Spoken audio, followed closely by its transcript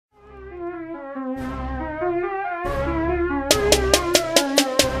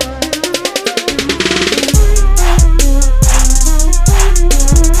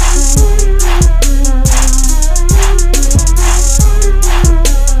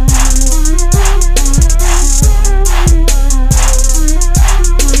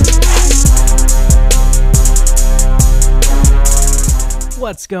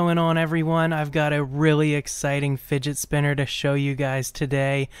What's going on, everyone? I've got a really exciting fidget spinner to show you guys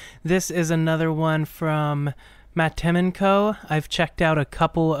today. This is another one from MATEMINCO. I've checked out a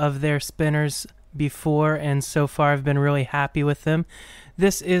couple of their spinners before, and so far I've been really happy with them.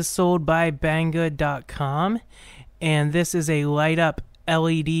 This is sold by Banggood.com, and this is a light-up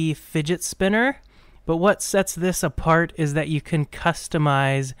LED fidget spinner. But what sets this apart is that you can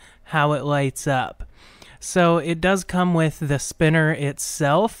customize how it lights up. So it does come with the spinner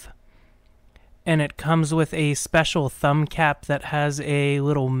itself, and it comes with a special thumb cap that has a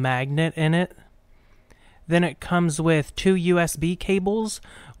little magnet in it. Then it comes with two USB cables.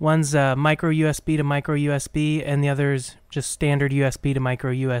 One's micro USB to micro USB, and the other's just standard USB to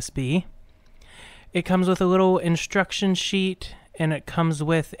micro USB. It comes with a little instruction sheet, and it comes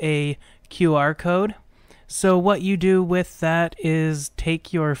with a QR code. So what you do with that is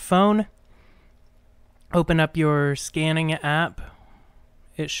take your phone, open up your scanning app.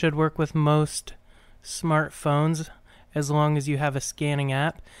 It should work with most smartphones as long as you have a scanning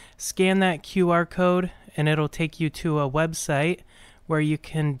app. Scan that QR code and it'll take you to a website where you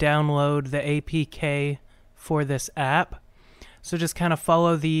can download the APK for this app. So just kind of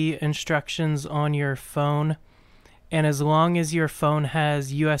follow the instructions on your phone, and as long as your phone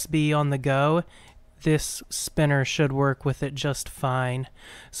has USB on the go, this spinner should work with it just fine.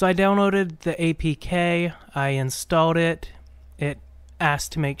 So I downloaded the APK, I installed it, it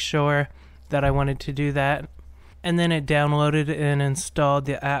asked to make sure that I wanted to do that, and then it downloaded and installed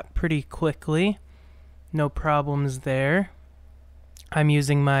the app pretty quickly. No problems there. I'm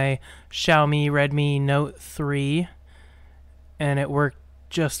using my Xiaomi Redmi Note 3, and it worked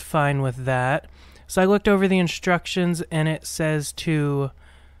just fine with that. So I looked over the instructions, and it says to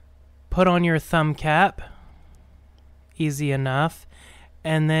put on your thumb cap, easy enough,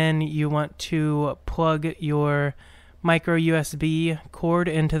 and then you want to plug your micro USB cord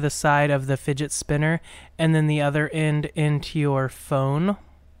into the side of the fidget spinner, and then the other end into your phone.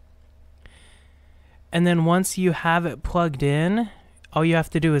 And then once you have it plugged in, all you have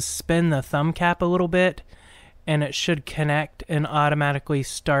to do is spin the thumb cap a little bit, and it should connect and automatically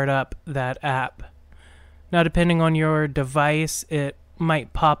start up that app. Now, depending on your device, it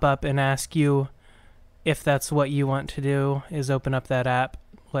might pop up and ask you if that's what you want to do, is open up that app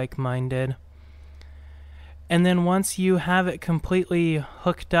like mine did. And then once you have it completely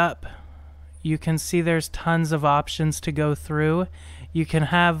hooked up, you can see there's tons of options to go through. You can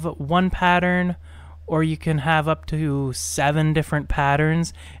have one pattern, or you can have up to 7 different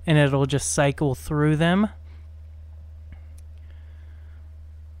patterns, and it'll just cycle through them.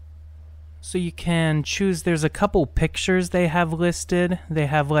 So you can choose, there's a couple pictures they have listed. They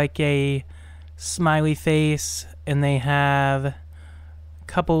have like a smiley face, and they have a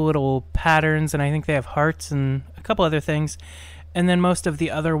couple little patterns, and I think they have hearts and a couple other things. And then most of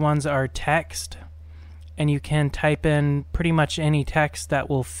the other ones are text, and you can type in pretty much any text that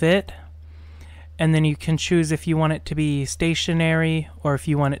will fit. And then you can choose if you want it to be stationary or if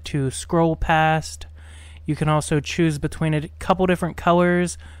you want it to scroll past. You can also choose between a couple different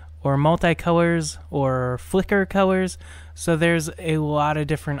colors, or multicolors, or flicker colors. So there's a lot of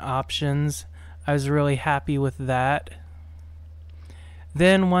different options. I was really happy with that.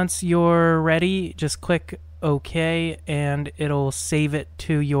 Then once you're ready, just click OK, and it'll save it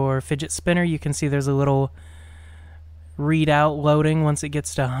to your fidget spinner. You can see there's a little readout loading. Once it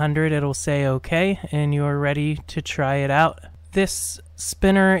gets to 100, it'll say OK, and you're ready to try it out. This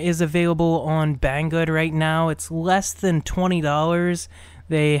spinner is available on Banggood right now. It's less than $20.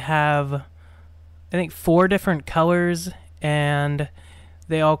 They have, I think, 4 different colors, and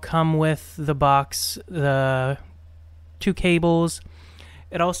they all come with the box, the 2 cables.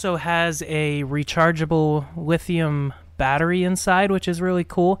 It also has a rechargeable lithium battery inside, which is really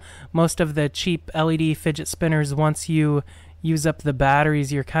cool. Most of the cheap LED fidget spinners, once you use up the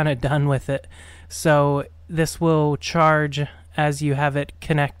batteries, you're kind of done with it. So this will charge as you have it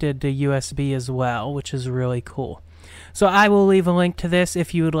connected to USB as well, which is really cool. So I will leave a link to this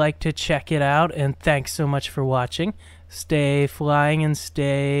if you would like to check it out, and thanks so much for watching. Stay flying and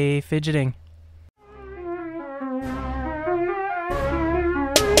stay fidgeting.